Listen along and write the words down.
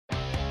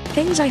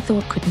Things I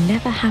thought could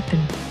never happen.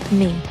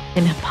 Me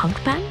in a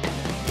punk band?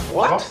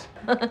 What?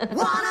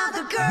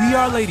 We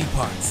Are Lady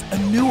Parts, a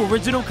new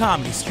original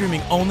comedy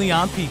streaming only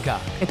on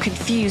Peacock. A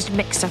confused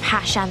mix of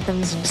hash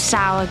anthems and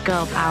sour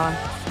girl power.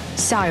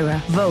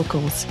 Syra,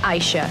 vocals.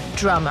 Aisha,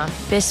 drummer.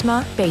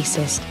 Bisma,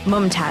 bassist.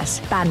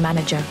 Mumtaz, band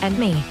manager. And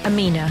me,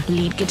 Amina,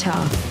 lead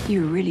guitar.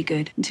 You were really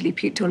good until you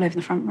puked all over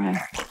the front row.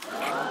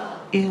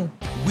 Ew.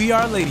 We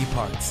Are Lady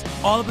Parts,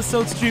 all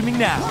episodes streaming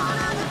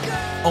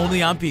now,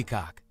 only on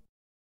Peacock.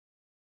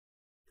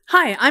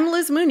 Hi, I'm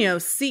Liz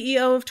Munoz,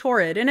 CEO of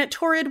Torrid, and at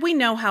Torrid, we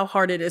know how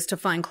hard it is to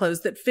find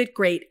clothes that fit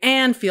great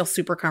and feel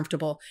super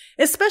comfortable,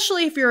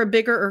 especially if you're a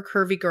bigger or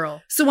curvy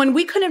girl. So when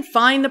we couldn't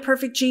find the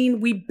perfect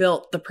jean, we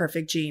built the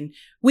perfect jean.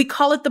 We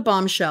call it the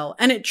Bombshell,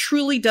 and it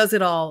truly does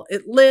it all.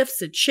 It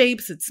lifts, it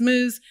shapes, it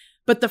smooths,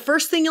 but the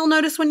first thing you'll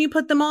notice when you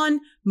put them on,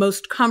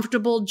 most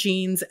comfortable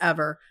jeans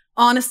ever.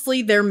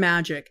 Honestly, they're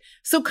magic.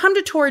 So come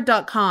to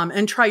Torrid.com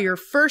and try your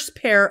first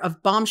pair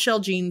of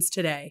Bombshell jeans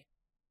today.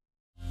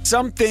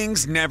 Some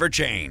things never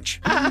change.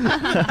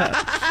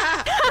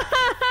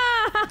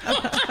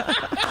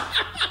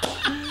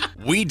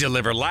 We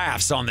deliver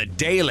laughs on the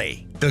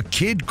daily. The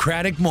Kid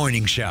Craddock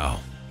Morning Show.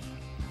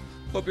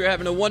 Hope you're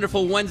having a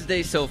wonderful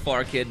Wednesday so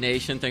far, Kid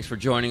Nation. Thanks for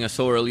joining us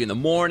so early in the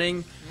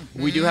morning.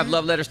 We do have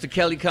Love Letters to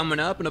Kelly coming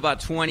up in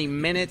about 20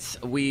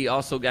 minutes. We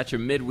also got your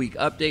midweek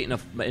update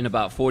in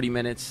about 40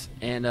 minutes.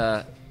 And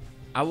I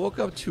woke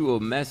up to a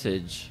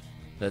message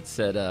that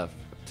said...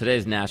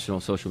 Today's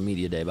National Social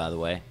Media Day, by the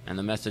way. And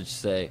the message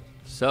say,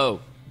 so,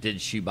 did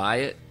she buy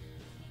it?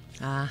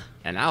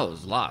 And I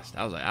was lost.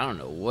 I was like, I don't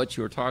know what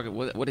you were talking.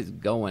 What is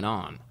going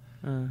on?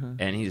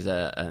 And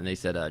and they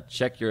said,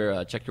 check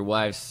your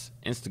wife's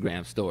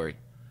Instagram story.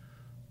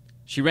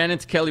 She ran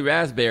into Kelly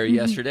Raspberry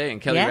yesterday, and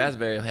Kelly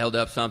Raspberry held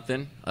up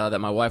something that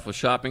my wife was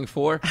shopping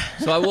for.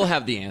 So I will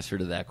have the answer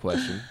to that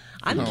question.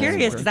 I'm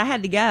curious because I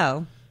had to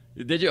go.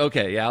 Did you?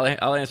 Okay, yeah,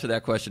 I'll answer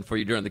that question for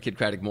you during the Kid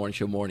Craddock Morning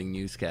Show morning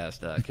newscast,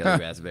 Kelly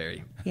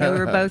Raspberry. Yeah, we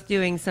were both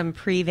doing some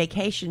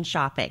pre-vacation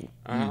shopping.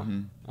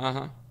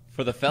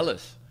 For the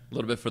fellas. A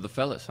little bit for the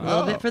fellas. Huh? A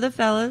little bit for the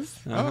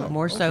fellas,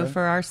 more so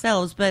for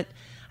ourselves. But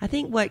I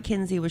think what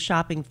Kinsey was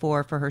shopping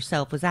for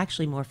herself was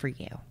actually more for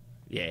you.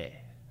 Yeah,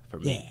 for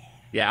me.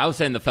 Yeah, I was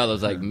saying the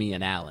fellas like me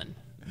and Alan.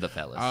 The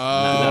fellas.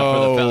 Not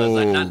for the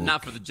fellas.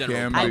 Not for the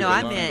general public. I know,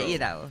 I meant, you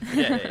know.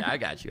 Yeah, I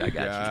got you. All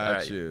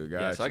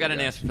right. So I got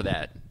an answer for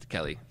that,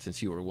 Kelly,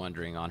 since you were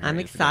wondering on her. I'm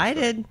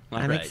excited.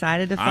 I'm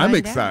excited to find I'm out.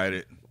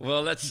 excited.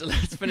 Well, let's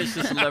finish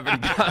this celebrity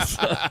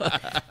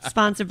gossip.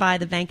 Sponsored by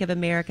the Bank of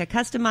America.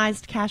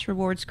 Customized cash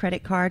rewards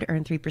credit card.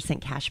 Earn 3%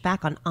 cash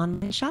back on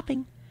online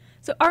shopping.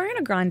 So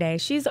Ariana Grande,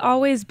 she's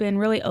always been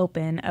really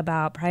open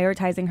about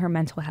prioritizing her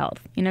mental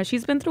health. You know,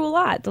 she's been through a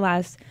lot the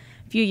last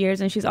few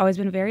years, and she's always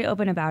been very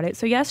open about it.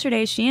 So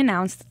yesterday, she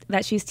announced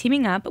that she's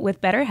teaming up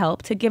with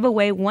BetterHelp to give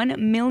away $1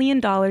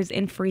 million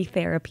in free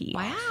therapy.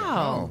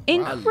 Wow.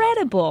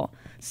 Incredible.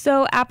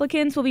 So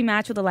applicants will be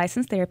matched with a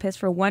licensed therapist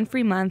for one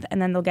free month, and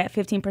then they'll get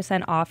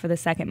 15% off for the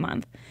second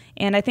month.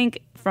 And I think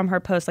from her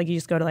post, like, you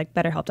just go to like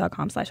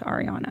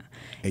betterhelp.com/Ariana.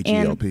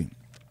 H-E-L-P.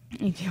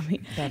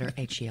 Better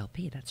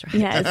H-E-L-P, that's right.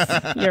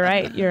 Yes,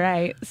 you're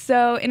right.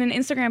 So in an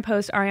Instagram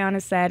post,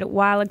 Ariana said,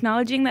 while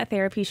acknowledging that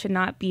therapy should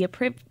not be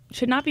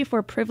for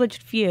a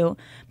privileged few,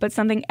 but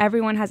something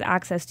everyone has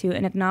access to,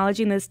 and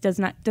acknowledging this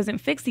doesn't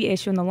fix the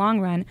issue in the long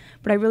run,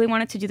 but I really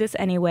wanted to do this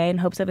anyway in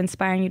hopes of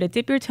inspiring you to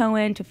dip your toe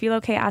in, to feel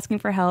okay asking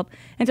for help,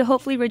 and to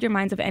hopefully rid your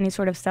minds of any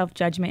sort of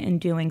self-judgment in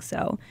doing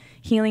so.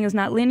 Healing is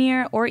not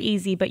linear or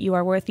easy, but you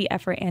are worth the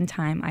effort and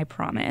time, I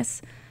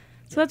promise.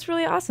 So that's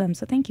really awesome.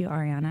 So thank you,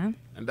 Ariana.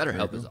 And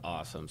BetterHelp is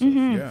awesome. So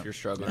if you're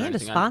struggling, and a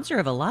sponsor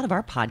of a lot of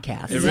our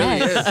podcasts. It really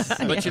is.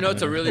 But you know,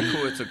 it's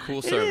a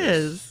cool service. It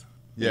is.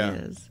 Yeah.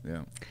 It is.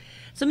 Yeah.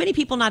 So many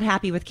people not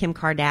happy with Kim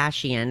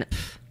Kardashian.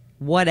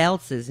 What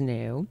else is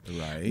new?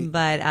 Right.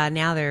 But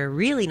now they're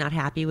really not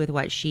happy with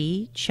what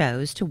she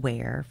chose to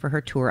wear for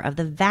her tour of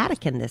the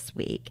Vatican this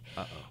week.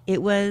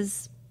 It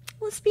was,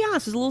 let's be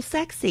honest, it was a little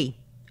sexy.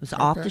 It was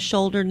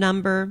off-the-shoulder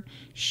number,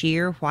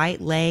 sheer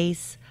white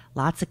lace,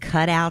 lots of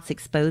cutouts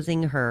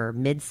exposing her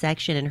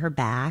midsection and her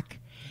back.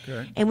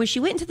 Okay. And when she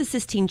went into the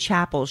Sistine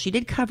Chapel, she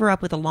did cover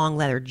up with a long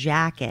leather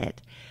jacket.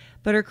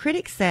 But her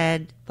critics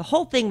said the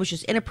whole thing was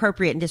just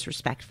inappropriate and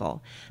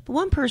disrespectful. But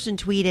one person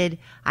tweeted,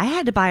 I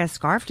had to buy a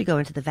scarf to go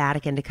into the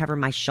Vatican to cover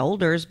my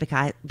shoulders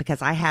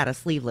because I had a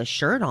sleeveless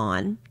shirt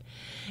on.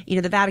 You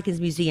know, the Vatican's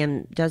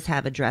museum does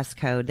have a dress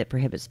code that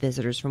prohibits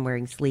visitors from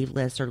wearing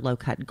sleeveless or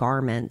low-cut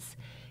garments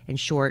and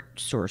short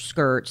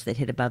skirts that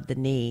hit above the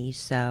knee.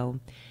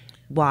 So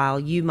while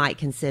you might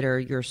consider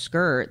your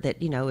skirt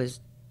that, you know, is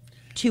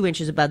 2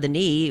 inches above the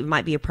knee, it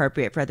might be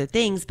appropriate for other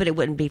things, but it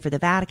wouldn't be for the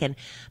Vatican.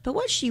 But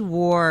what she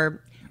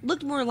wore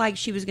looked more like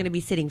she was going to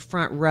be sitting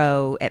front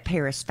row at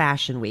Paris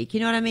Fashion Week. You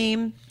know what I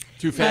mean?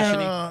 Too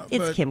fashiony.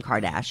 It's Kim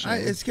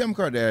Kardashian. It's Kim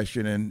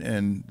Kardashian,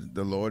 and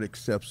the Lord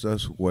accepts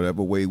us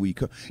whatever way we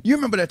come. You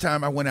remember that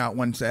time I went out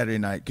one Saturday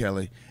night,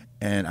 Kelly,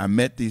 and I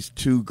met these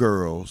two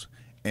girls,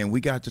 and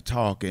we got to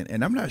talk,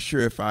 and I'm not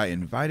sure if I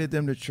invited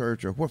them to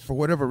church or what, for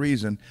whatever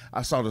reason,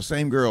 I saw the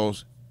same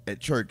girls at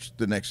church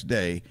the next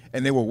day,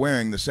 and they were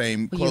wearing the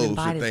same clothes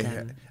that they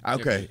had.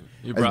 Okay,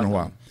 you brought them. a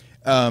while.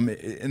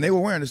 And they were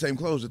wearing the same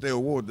clothes that they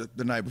wore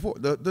the night before,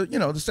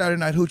 the Saturday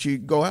night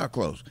hoochie go out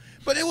clothes.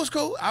 But it was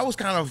cool. I was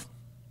kind of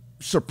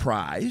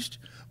surprised,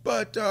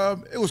 but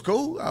it was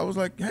cool. I was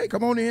like, hey,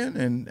 come on in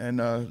and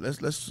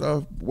let's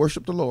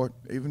worship the Lord,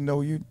 even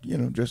though you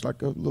dressed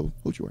like a little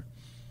hoochie wear.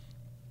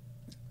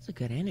 It's a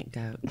good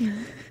anecdote.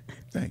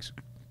 Thanks.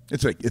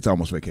 It's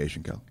almost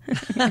vacation, Kel.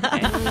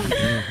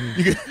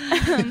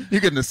 You're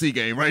getting the C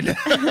game right now.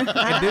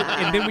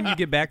 and then when you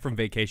get back from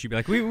vacation,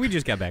 you'll be like, we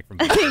just got back from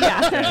vacation.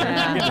 Yeah.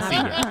 Get the C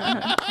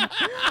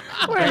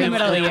game. We're in the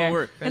middle of the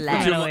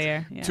year.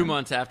 We're 2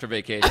 months after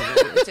vacation.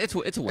 It's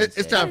a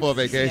Wednesday. It's time for a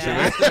vacation.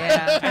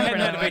 Yeah. I hadn't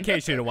had a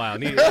vacation in a while.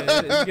 Need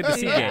to get the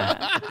C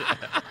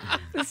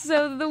game.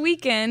 So The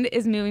Weeknd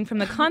is moving from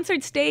the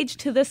concert stage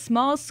to the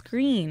small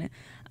screen.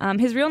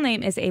 His real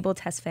name is Abel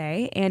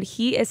Tesfaye, and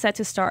he is set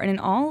to star in an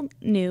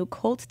all-new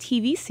cult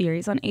TV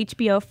series on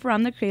HBO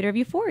from the creator of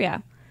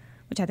Euphoria,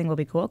 which I think will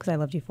be cool because I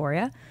loved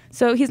Euphoria.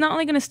 So he's not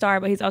only going to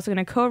star, but he's also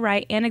going to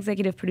co-write and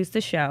executive produce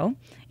the show.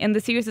 And the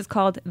series is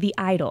called The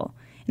Idol.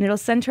 And it'll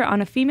center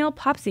on a female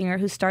pop singer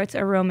who starts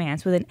a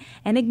romance with an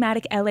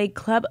enigmatic LA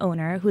club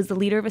owner who is the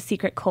leader of a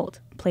secret cult,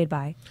 played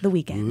by The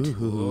Weeknd.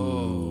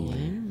 Ooh.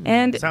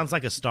 And sounds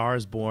like A Star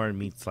is Born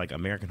meets like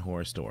American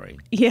Horror Story.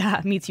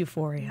 Yeah, meets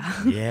Euphoria.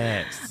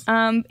 Yes.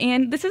 And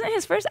this isn't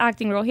his first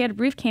acting role. He had a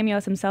brief cameo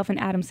as himself in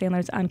Adam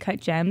Sandler's Uncut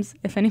Gems,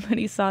 if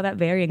anybody saw that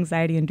very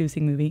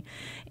anxiety-inducing movie.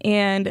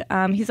 And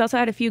he's also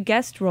had a few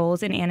guest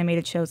roles in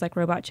animated shows like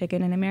Robot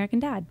Chicken and American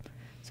Dad.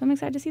 So I'm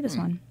excited to see this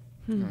one.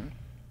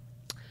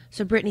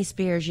 So Britney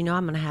Spears, I'm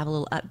going to have a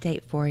little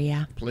update for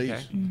you. Please.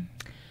 Okay.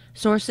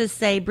 Sources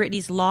say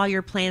Britney's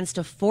lawyer plans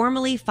to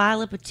formally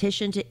file a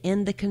petition to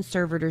end the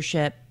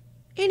conservatorship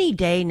any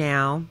day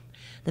now.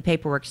 The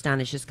paperwork's done.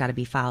 It's just got to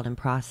be filed and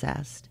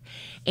processed.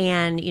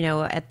 And,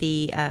 at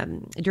the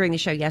during the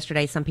show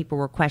yesterday, some people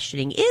were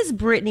questioning, is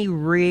Britney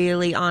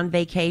really on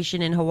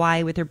vacation in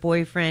Hawaii with her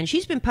boyfriend?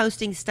 She's been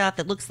posting stuff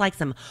that looks like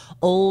some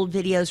old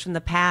videos from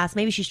the past.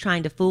 Maybe she's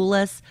trying to fool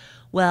us.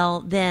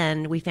 Well,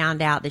 then we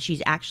found out that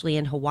she's actually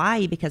in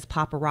Hawaii because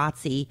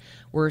paparazzi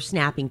were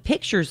snapping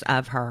pictures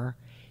of her.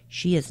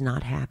 She is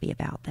not happy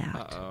about that.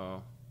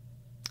 Uh-oh.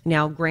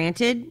 Now,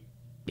 granted,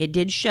 it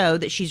did show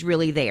that she's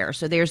really there.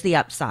 So there's the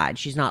upside.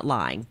 She's not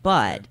lying.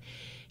 But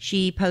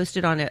she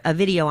posted on a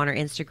video on her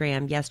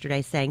Instagram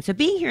yesterday saying, so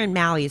being here in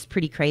Maui is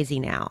pretty crazy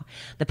now.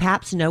 The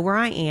Paps know where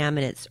I am,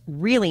 and it's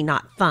really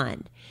not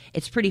fun.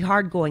 It's pretty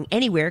hard going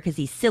anywhere because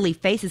these silly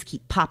faces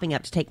keep popping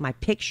up to take my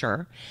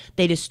picture.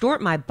 They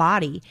distort my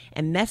body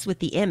and mess with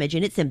the image,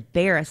 and it's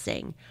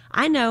embarrassing.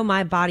 I know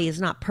my body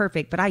is not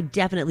perfect, but I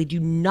definitely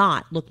do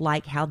not look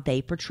like how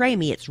they portray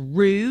me. It's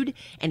rude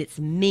and it's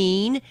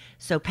mean,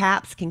 so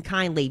Paps can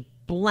kindly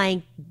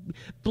blank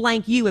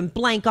you and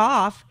blank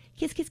off.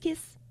 Kiss, kiss,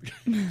 kiss.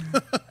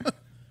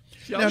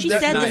 She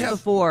said this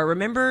before.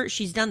 Remember,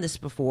 she's done this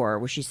before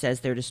where she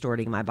says they're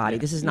distorting my body.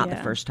 This is not the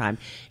first time.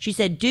 She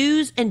said,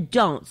 do's and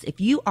don'ts. If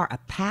you are a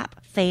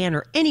Pap fan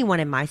or anyone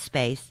in my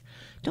space,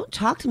 don't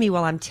talk to me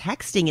while I'm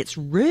texting. It's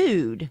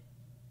rude.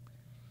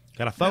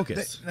 Gotta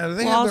focus.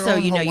 Well, also,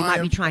 you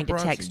might be trying to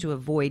text to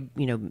avoid,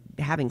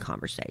 having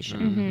conversation.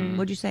 Mm-hmm.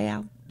 What'd you say,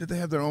 Al? Did they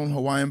have their own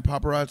Hawaiian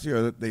paparazzi,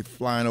 or are they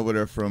flying over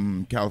there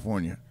from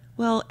California?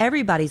 Well,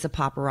 everybody's a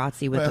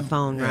paparazzi with the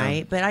phone,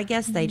 right? But I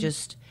guess they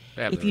just...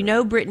 If you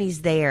know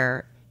Britney's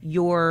there,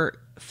 you're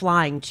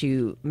flying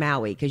to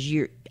Maui because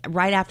you're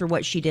right after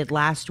what she did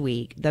last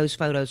week. Those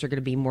photos are going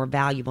to be more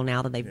valuable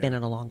now than they've been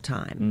in a long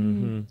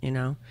time.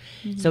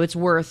 So it's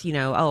worth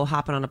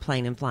hopping on a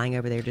plane and flying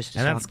over there just to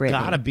and talk Britney.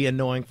 That's gotta be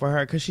annoying for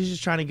her because she's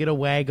just trying to get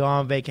away, go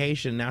on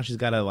vacation. Now she's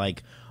got to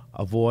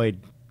avoid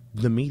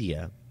the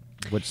media,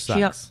 which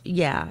sucks.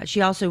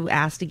 She also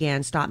asked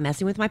again, stop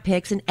messing with my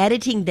pics and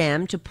editing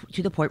them to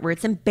the point where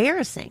it's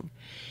embarrassing.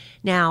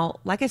 Now,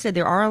 like I said,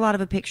 there are a lot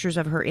of pictures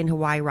of her in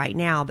Hawaii right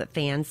now, but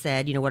fans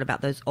said, what about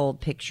those old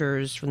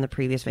pictures from the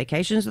previous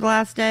vacations of the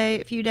last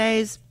few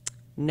days?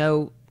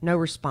 No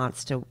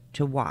response to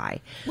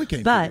why. We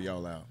can't figure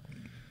y'all out.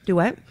 Do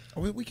what?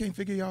 We can't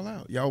figure y'all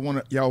out.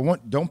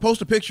 Don't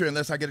post a picture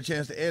unless I get a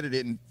chance to edit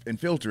it and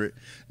filter it.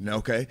 No,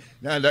 okay.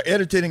 Now they're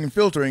editing and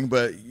filtering,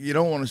 but you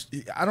don't want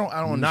to. I don't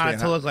understand. Not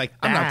to look like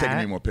that. I'm not taking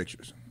any more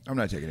pictures. I'm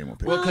not taking any more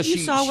pictures. Well, because you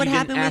saw what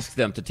happened didn't ask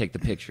them to take the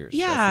pictures.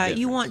 Yeah,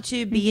 you want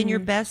to be in your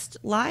best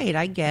light.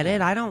 I get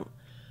it.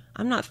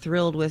 I'm not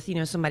thrilled with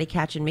somebody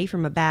catching me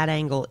from a bad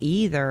angle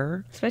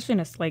either. Especially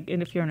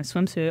if you're in a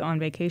swimsuit on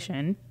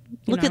vacation.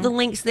 Look at the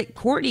links that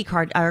Khloe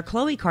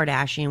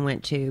Kardashian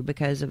went to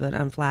because of an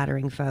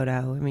unflattering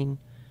photo. I mean,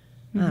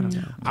 I don't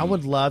know. I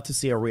would love to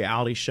see a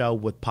reality show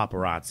with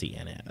paparazzi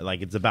in it.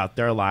 It's about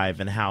their life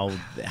and how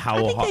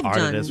hard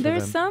it is for them.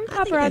 There's some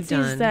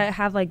paparazzis that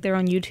have their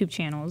own YouTube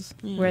channels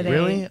where they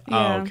really. Yeah.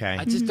 Oh, okay.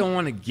 I just don't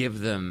want to give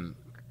them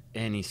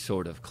any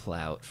sort of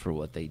clout for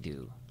what they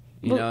do.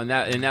 And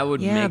that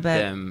would make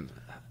them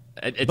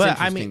It's but I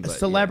interesting, mean, but,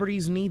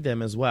 celebrities need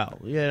them as well.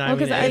 Yeah, I Well,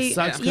 mean, it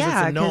sucks because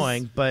it's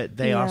annoying, but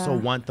they also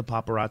Yeah. want the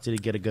paparazzi to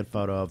get a good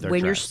photo of their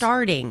When dress. you're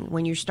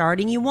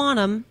starting, you want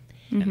them.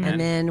 Mm-hmm. And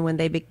then when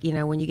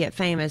when you get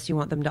famous, you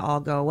want them to all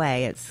go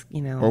away. It's,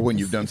 Or when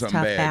you've done it's something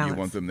tough bad, balance. you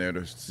want them there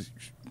to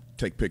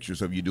take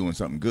pictures of you doing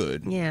something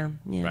good. Yeah.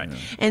 Right.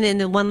 And then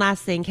the one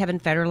last thing, Kevin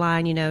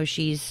Federline,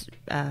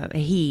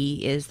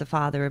 he is the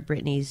father of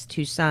Brittany's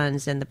 2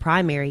 sons and the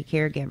primary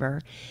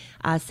caregiver,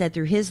 said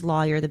through his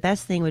lawyer, the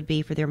best thing would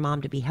be for their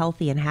mom to be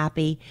healthy and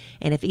happy.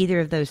 And if either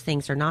of those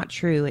things are not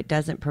true, it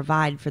doesn't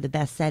provide for the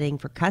best setting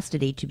for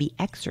custody to be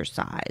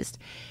exercised.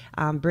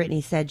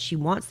 Brittany said she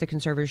wants the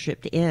conservatorship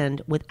to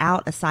end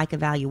without a psych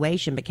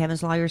evaluation. But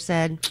Kevin's lawyer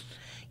said,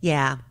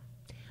 yeah,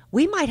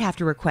 we might have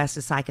to request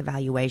a psych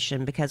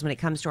evaluation because when it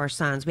comes to our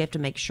sons, we have to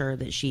make sure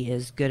that she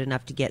is good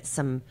enough to get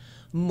some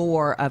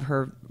more of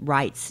her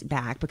rights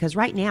back. Because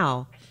right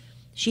now,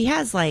 she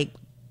has I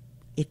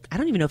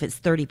don't even know if it's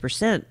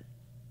 30%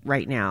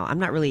 right now. I'm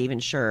not really even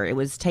sure. It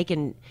was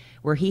taken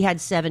where he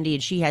had 70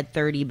 and she had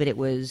 30, but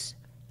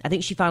I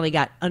think she finally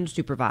got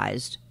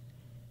unsupervised.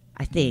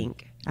 I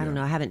think. I don't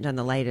know. I haven't done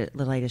the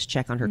latest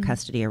check on her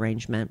custody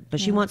arrangement, but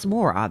she wants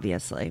more,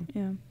 obviously.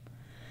 Yeah.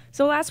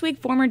 So last week,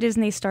 former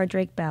Disney star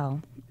Drake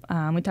Bell,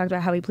 we talked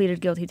about how he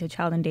pleaded guilty to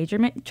child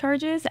endangerment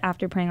charges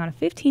after preying on a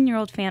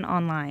 15-year-old fan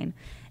online.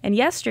 And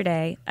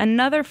yesterday,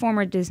 another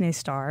former Disney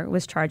star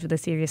was charged with a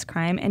serious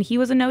crime, and he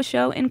was a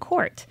no-show in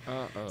court.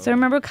 So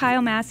remember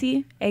Kyle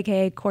Massey,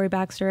 a.k.a. Corey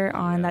Baxter,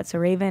 on That's So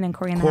Raven and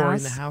Corey in the House? Corey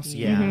in the House,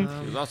 yeah. Mm-hmm.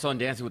 He was also on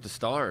Dancing with the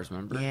Stars,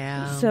 remember?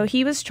 Yeah. So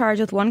he was charged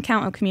with 1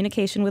 count of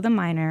communication with a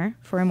minor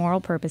for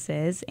immoral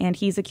purposes, and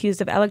he's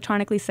accused of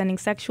electronically sending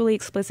sexually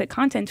explicit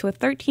content to a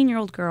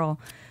 13-year-old girl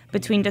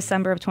between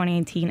December of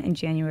 2018 and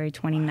January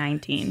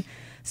 2019.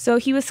 So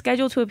he was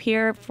scheduled to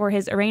appear for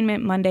his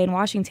arraignment Monday in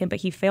Washington, but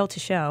he failed to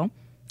show.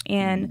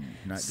 And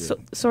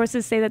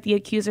sources say that the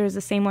accuser is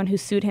the same one who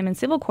sued him in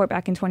civil court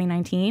back in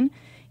 2019.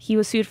 He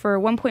was sued for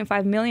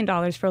 $1.5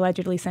 million for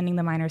allegedly sending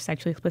the minor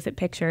sexually explicit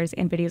pictures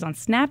and videos on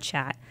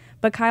Snapchat.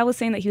 But Kyle was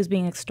saying that he was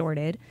being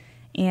extorted.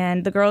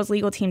 And the girl's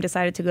legal team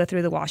decided to go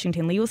through the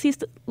Washington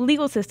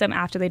legal system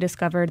after they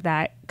discovered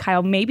that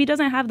Kyle maybe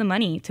doesn't have the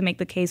money to make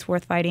the case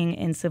worth fighting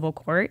in civil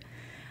court.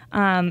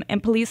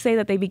 And police say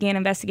that they began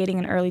investigating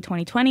in early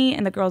 2020,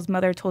 and the girl's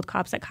mother told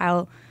cops that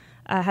Kyle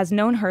has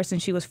known her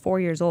since she was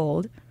 4 years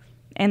old.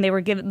 And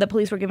the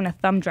police were given a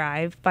thumb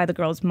drive by the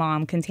girl's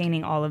mom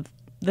containing all of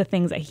the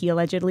things that he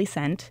allegedly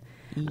sent.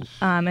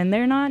 And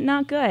they're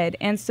not good.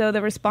 And so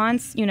the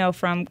response,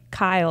 from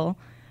Kyle,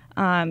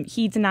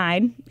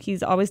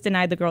 he's always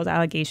denied the girl's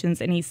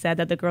allegations, and he said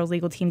that the girl's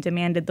legal team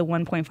demanded the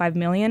 $1.5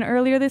 million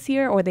earlier this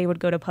year, or they would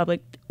go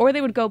public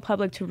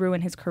to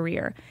ruin his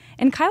career.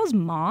 And Kyle's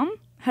mom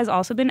has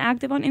also been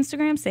active on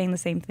Instagram saying the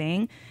same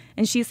thing.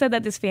 And she said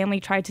that this family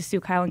tried to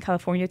sue Kyle in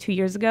California 2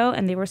 years ago,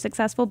 and they were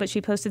successful, but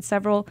she posted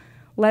several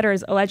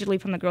letters allegedly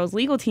from the girl's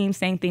legal team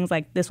saying things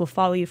like, "This will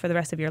follow you for the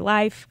rest of your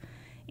life."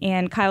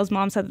 And Kyle's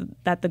mom said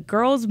that the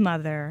girl's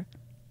mother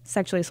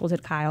sexually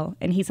assaulted Kyle,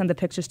 and he sent the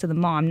pictures to the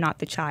mom, not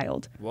the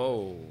child.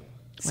 Whoa.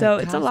 So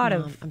Wait, it's Kyle's a lot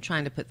mom, of... I'm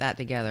trying to put that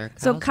together.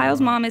 So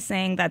Kyle's mom is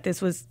saying that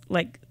this was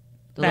like...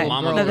 The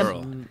mom of the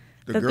girl.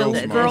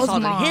 The girl's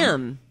mom.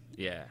 Him.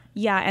 Yeah.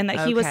 Yeah, and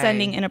that he was Okay.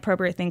 sending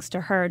inappropriate things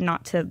to her,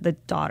 not to the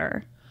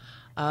daughter.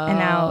 And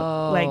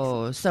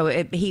now, so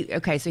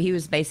he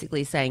was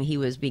basically saying he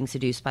was being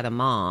seduced by the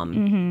mom.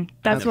 Mm-hmm.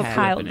 That's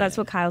Okay.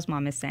 what Kyle's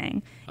mom is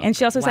saying. And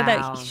she also said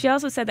Wow.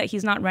 that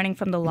he's not running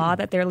from the law,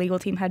 that their legal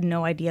team had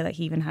no idea that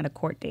he even had a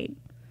court date.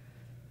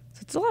 So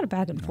it's a lot of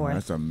back and forth.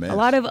 That's a mess. A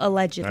lot of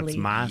allegedly.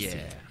 That's my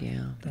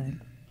Yeah.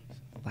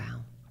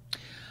 Wow.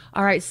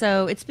 All right,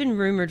 so it's been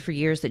rumored for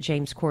years that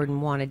James Corden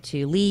wanted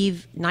to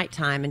leave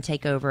nighttime and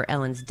take over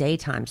Ellen's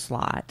daytime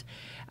slot.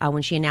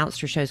 When she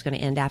announced her show is going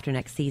to end after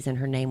next season,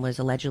 her name was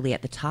allegedly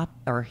at the top,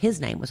 or his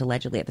name was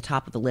allegedly at the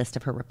top of the list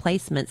of her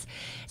replacements.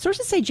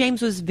 Sources say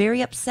James was very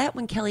upset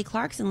when Kelly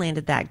Clarkson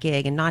landed that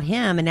gig and not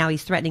him, and now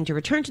he's threatening to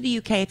return to the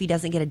UK if he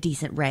doesn't get a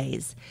decent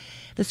raise.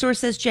 The source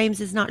says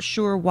James is not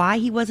sure why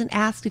he wasn't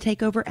asked to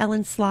take over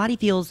Ellen's slot. He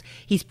feels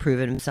he's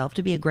proven himself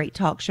to be a great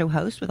talk show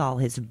host with all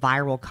his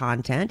viral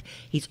content.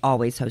 He's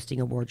always hosting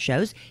award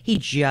shows. He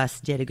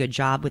just did a good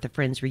job with a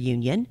Friends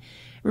reunion.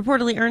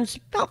 Reportedly earns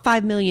about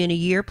 $5 million a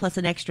year, plus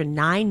an extra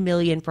 $9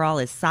 million for all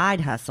his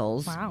side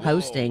hustles,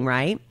 hosting,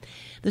 right?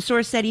 The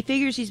source said he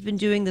figures he's been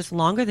doing this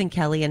longer than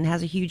Kelly and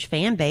has a huge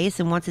fan base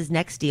and wants his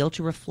next deal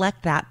to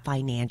reflect that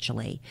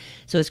financially.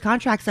 So his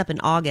contract's up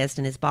in August,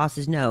 and his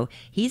bosses know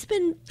he's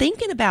been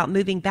thinking about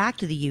moving back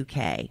to the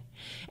UK.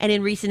 And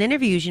in recent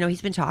interviews,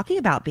 he's been talking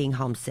about being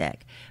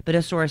homesick. But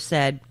a source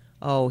said,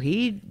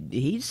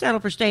 he'd settle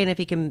for staying if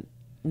he can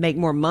make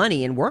more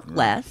money and work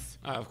less.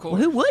 Of course.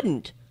 Well, who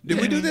wouldn't? Did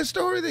we do this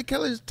story that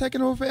Kelly's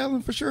taking over for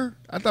Ellen for sure?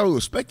 I thought it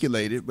was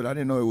speculated, but I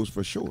didn't know it was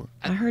for sure.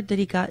 I heard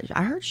she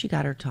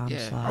got her time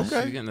slot. She's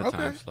getting the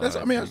time slot.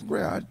 That's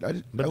great.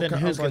 But then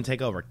who's going to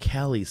take over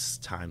Kelly's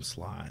time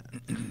slot?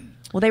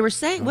 Well, they were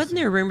saying, wasn't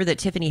there a rumor that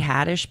Tiffany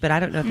Haddish, but I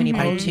don't know if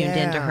anybody tuned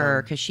into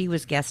her because she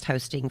was guest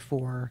hosting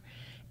for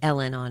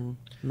Ellen on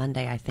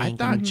Monday, I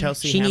think. I thought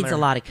Chelsea she needs a Handler-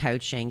 lot of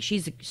coaching.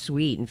 She's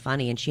sweet and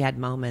funny, and she had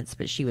moments,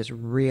 but she was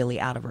really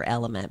out of her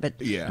element.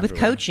 But Yeah, with sure.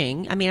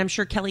 coaching, I mean, I'm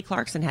sure Kelly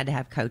Clarkson had to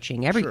have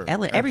coaching. Sure,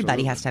 Everybody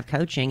absolutely. has to have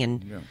coaching,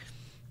 and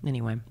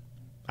anyway.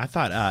 I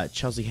thought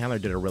Chelsea Handler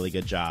did a really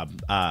good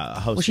job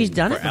hosting she's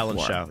done for it Ellen's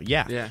before. show.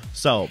 Yeah.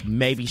 So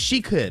maybe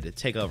she could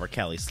take over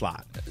Kelly's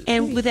slot.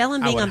 And with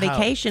Ellen I being would on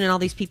vacation and all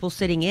these people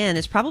sitting in,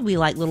 it's probably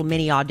like little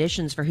mini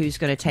auditions for who's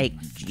going to take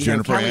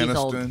Jennifer Kelly's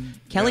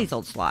Aniston.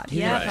 old slot. Who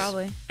Yeah, knows?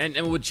 probably. And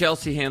would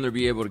Chelsea Handler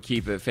be able to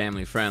keep it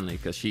family friendly?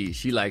 Because she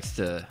likes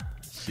to.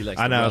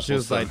 I know ruffle she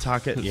was like some-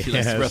 talking. she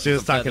likes to Yeah, ruffle she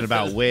was some talking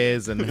feathers. about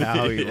Wiz and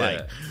how he Yeah.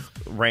 like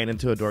ran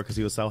into a door because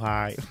he was so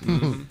high.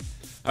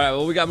 All right,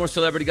 well, we got more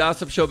celebrity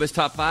gossip, Showbiz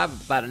Top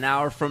 5, about an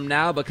hour from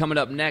now. But coming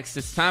up next,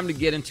 it's time to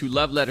get into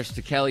love letters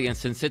to Kelly. And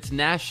since it's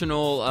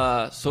National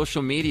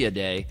Social Media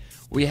Day,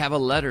 we have a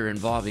letter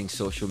involving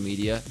social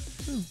media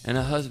and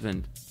a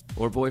husband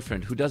or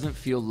boyfriend who doesn't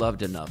feel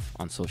loved enough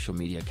on social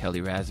media,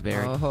 Kelly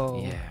Raspberry.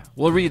 Oh. Yeah.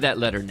 We'll read that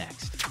letter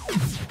next.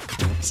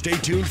 Stay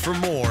tuned for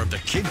more of the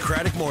Kid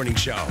Craddock Morning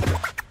Show.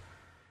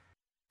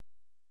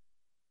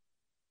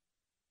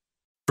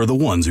 For the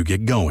ones who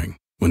get going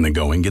when the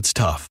going gets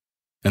tough,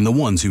 and the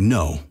ones who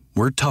know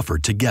we're tougher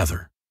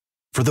together.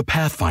 For the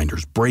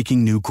Pathfinders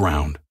breaking new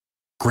ground,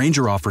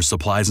 Grainger offers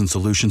supplies and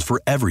solutions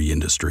for every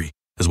industry,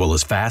 as well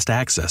as fast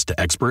access to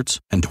experts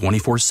and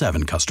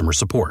 24/7 customer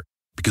support.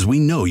 Because we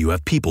know you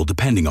have people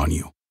depending on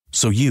you,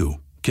 so you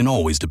can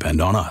always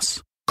depend on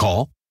us.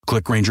 Call,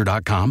 click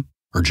Grainger.com,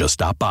 or just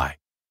stop by.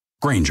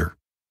 Grainger,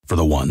 for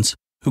the ones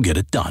who get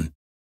it done.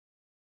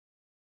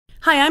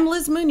 Hi, I'm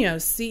Liz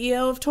Munoz,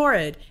 CEO of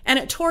Torrid. And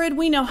at Torrid,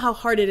 we know how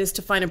hard it is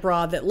to find a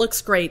bra that looks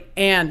great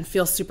and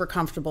feels super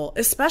comfortable,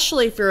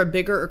 especially if you're a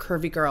bigger or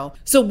curvy girl.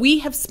 So we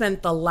have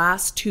spent the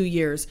last 2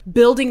 years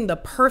building the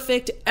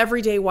perfect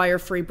everyday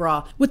wire-free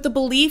bra with the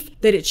belief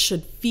that it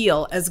should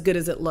feel as good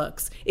as it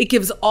looks. It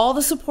gives all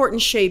the support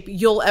and shape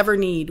you'll ever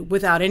need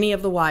without any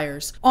of the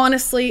wires.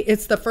 Honestly,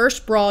 it's the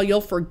first bra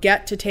you'll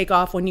forget to take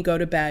off when you go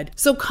to bed.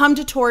 So come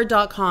to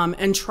Torrid.com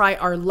and try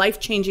our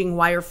life-changing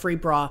wire-free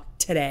bra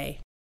today.